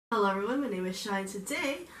Hello everyone, my name is Shine.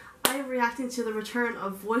 Today I am reacting to the return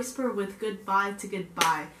of Voisper with Goodbye to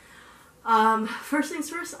Goodbye. First things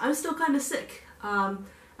first, I'm still kind of sick.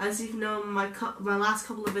 As you've known, my last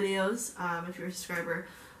couple of videos, if you're a subscriber,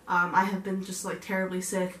 I have been just like terribly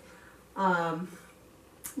sick.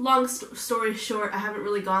 Long story short, I haven't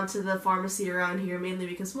really gone to the pharmacy around here, mainly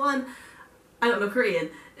because one, I don't know Korean,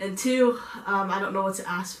 and two, I don't know what to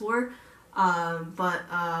ask for.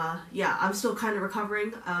 Yeah, I'm still kind of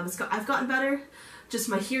recovering. I've gotten better, just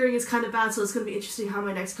my hearing is kind of bad, so it's going to be interesting how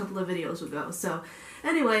my next couple of videos will go. So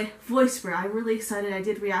anyway, Voisper, I'm really excited. I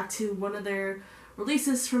did react to one of their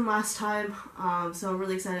releases from last time, so I'm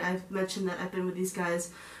really excited. I've mentioned that I've been with these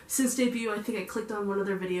guys since debut. I think I clicked on one of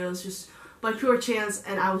their videos just by pure chance,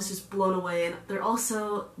 and I was just blown away, and they're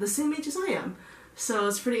also the same age as I am, so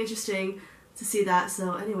it's pretty interesting to see that.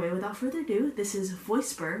 So anyway, without further ado, this is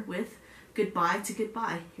Voisper with Goodbye to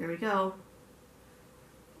Goodbye. Here we go.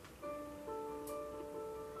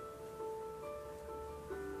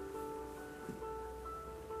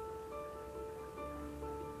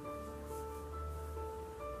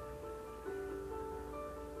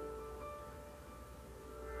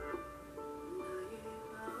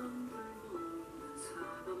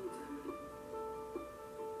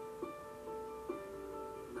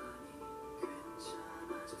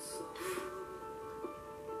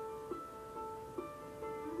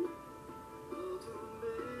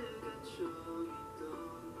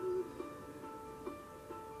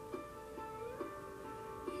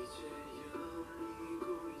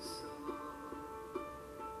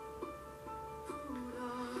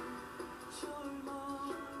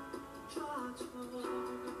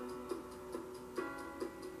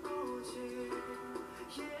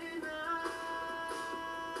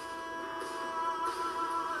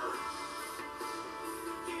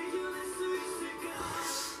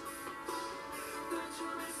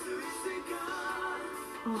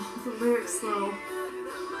 Oh, the lyrics though.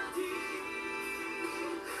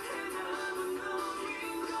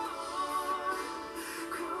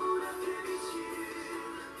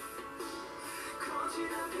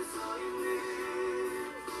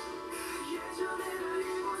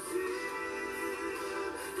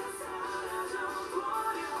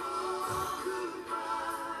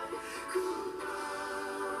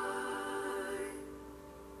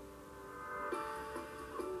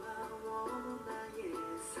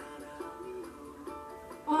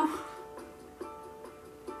 Oh.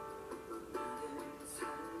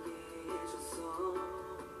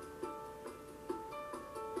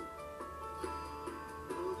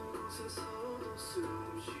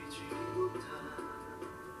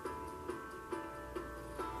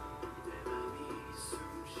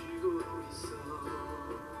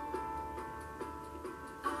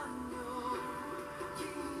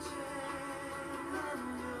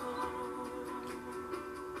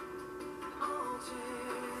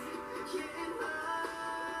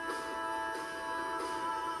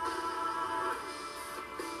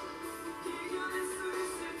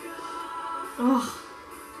 Oh.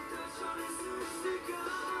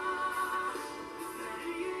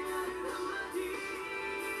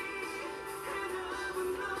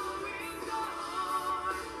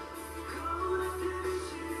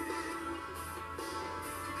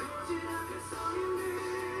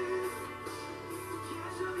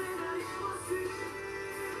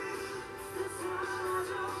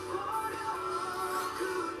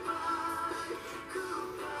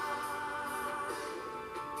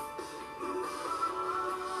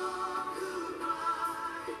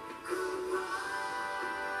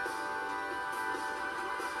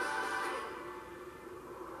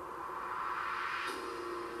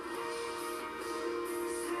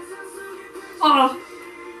 Oh.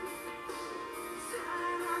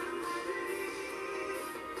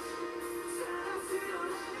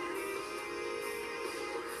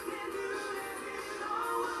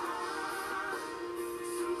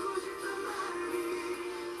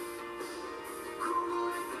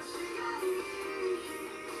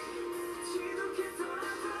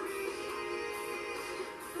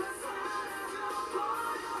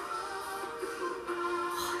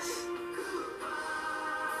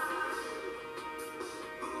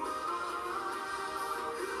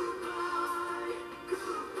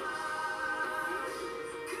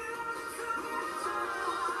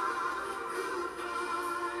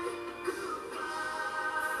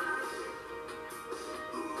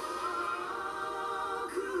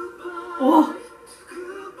 Oh.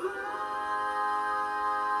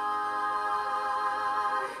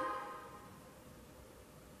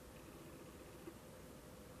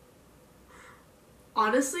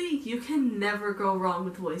 Honestly, you can never go wrong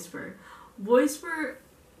with Voisper. Voisper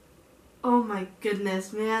my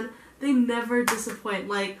goodness, man. They never disappoint.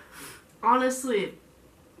 Like, honestly,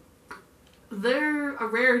 they're a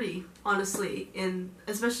rarity, honestly,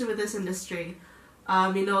 especially with this industry.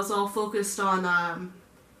 You know, it's all focused on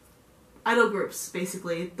idol groups,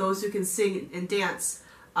 basically, those who can sing and dance.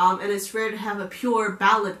 And it's rare to have a pure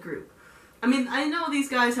ballad group. I mean, I know these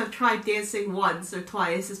guys have tried dancing once or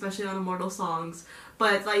twice, especially on Immortal Songs,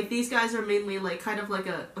 but, like, these guys are mainly, like, kind of like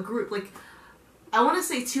a group. Like, I want to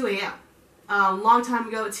say 2AM. Long time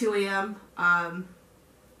ago at 2AM,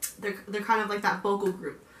 they're kind of like that vocal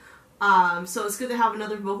group. So it's good to have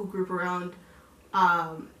another vocal group around,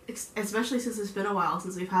 especially since it's been a while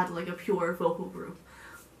since we've had, like, a pure vocal group.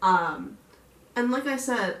 And like I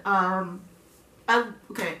said,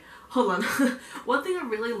 okay, hold on. One thing I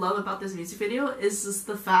really love about this music video is just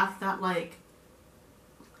the fact that, like,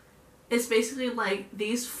 it's basically, like,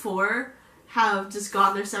 these four have just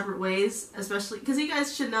gone their separate ways, especially, because you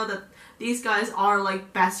guys should know that these guys are,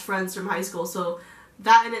 like, best friends from high school, so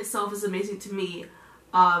that in itself is amazing to me.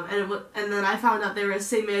 And then I found out they were the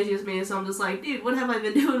same age as me, so I'm just like, dude, what have I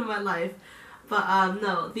been doing in my life? But,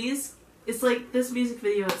 no, it's like, this music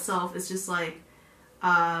video itself is just like,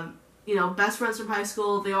 you know, best friends from high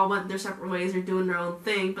school, they all went their separate ways, they're doing their own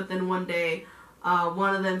thing, but then one day,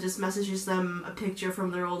 one of them just messages them a picture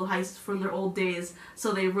from their old days,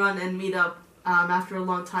 so they run and meet up, after a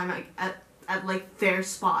long time at like, their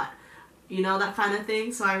spot. You know, that kind of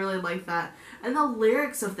thing, so I really like that. And the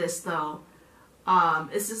lyrics of this, though,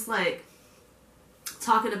 it's just, like,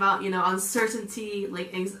 talking about, you know, uncertainty,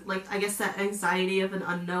 like I guess that anxiety of an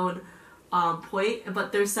unknown, point,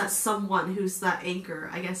 but there's that someone who's that anchor,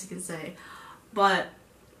 I guess you can say. But,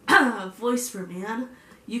 Voisper, man,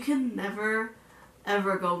 you can never,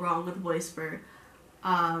 ever go wrong with Voisper.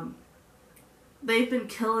 They've been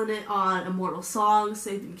killing it on Immortal Songs,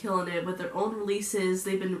 they've been killing it with their own releases,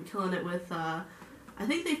 they've been killing it with, I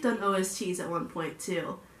think they've done OSTs at one point,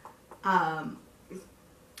 too.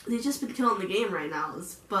 They've just been killing the game right now,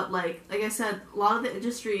 but, like I said, a lot of the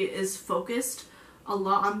industry is focused a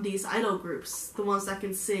lot on these idol groups, the ones that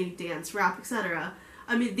can sing, dance, rap, etc.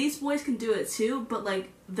 I mean, these boys can do it too, but, like,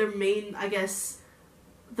 their main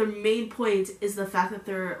point is the fact that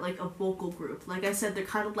they're, like, a vocal group. Like I said, they're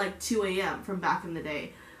kind of like 2AM from back in the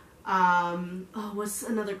day. Oh, what's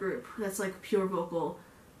another group that's, like, pure vocal?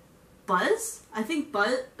 Buzz? I think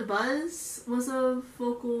Buzz was a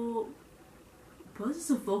vocal... Buzz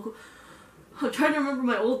is a vocal... I'm trying to remember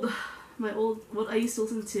my old, what I used to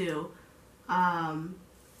listen to,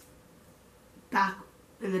 back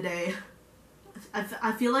in the day.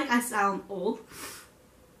 I feel like I sound old.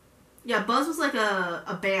 Yeah, Buzz was like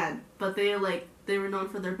a band, but they were known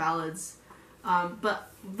for their ballads.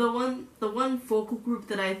 But the one vocal group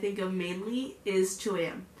that I think of mainly is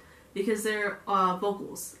 2AM, because they're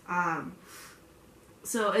vocals.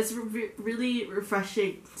 So it's really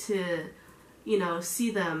refreshing to, you know,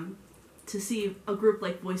 see a group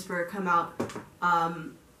like Voisper come out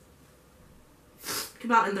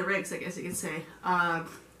in the ranks, I guess you could say.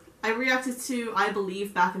 I reacted to I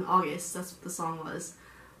Believe back in August. That's what the song was.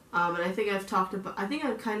 And I think I've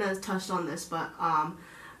kind of touched on this, but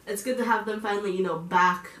it's good to have them finally, you know,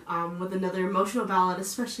 back with another emotional ballad,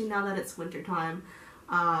 especially now that it's wintertime.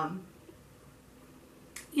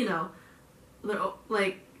 You know,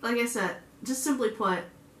 like I said, just simply put,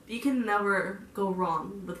 you can never go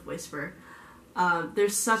wrong with Voisper. They're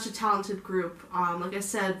such a talented group. Like I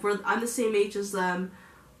said, I'm the same age as them.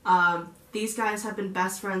 These guys have been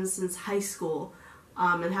best friends since high school.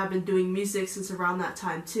 And have been doing music since around that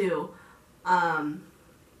time too. And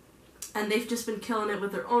they've just been killing it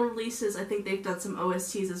with their own releases. I think they've done some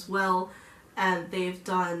OSTs as well. And they've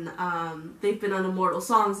been on Immortal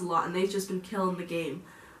Songs a lot, and they've just been killing the game.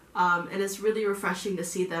 And it's really refreshing to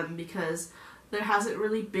see them, because there hasn't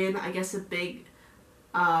really been, I guess, a big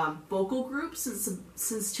vocal group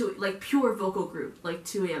since pure vocal group, like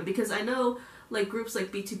 2AM. Because I know, like, groups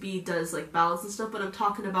like B2B does, like, ballads and stuff, but I'm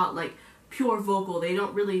talking about, like, pure vocal. They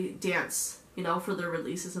don't really dance, you know, for their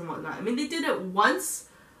releases and whatnot. I mean, they did it once,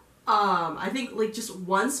 I think, like, just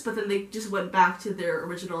once, but then they just went back to their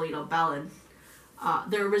original, you know, ballad,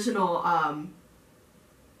 their original,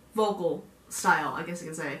 vocal style, I guess you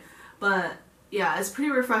can say. But, yeah, it's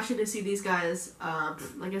pretty refreshing to see these guys.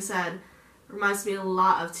 Like I said, reminds me a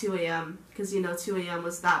lot of 2AM, because, you know, 2AM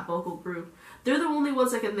was that vocal group. They're the only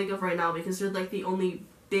ones I can think of right now, because they're, like, the only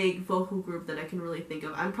big vocal group that I can really think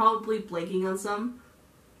of. I'm probably blanking on some,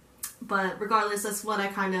 but regardless, that's what I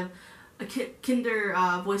kind of... Kinder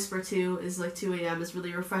Voisper 2 is like 2AM. Is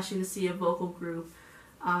really refreshing to see a vocal group,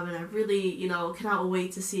 and I really, you know, cannot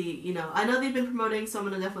wait to see, you know, I know they've been promoting, so I'm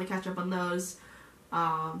going to definitely catch up on those.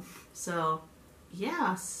 So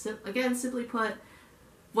yeah, again, simply put,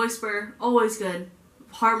 Voisper, always good.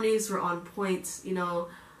 Harmonies were on point, you know.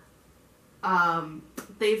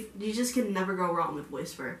 You just can never go wrong with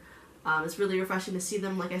Voisper. It's really refreshing to see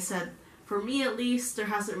them. Like I said, for me at least, there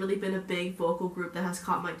hasn't really been a big vocal group that has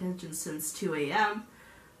caught my attention since 2 a.m.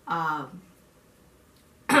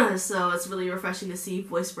 So it's really refreshing to see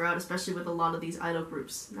Voisper out, especially with a lot of these idol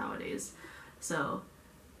groups nowadays. So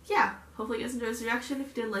yeah, hopefully you guys enjoyed this reaction.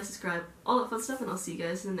 If you did, like, subscribe, all that fun stuff, and I'll see you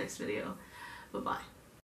guys in the next video. Bye-bye.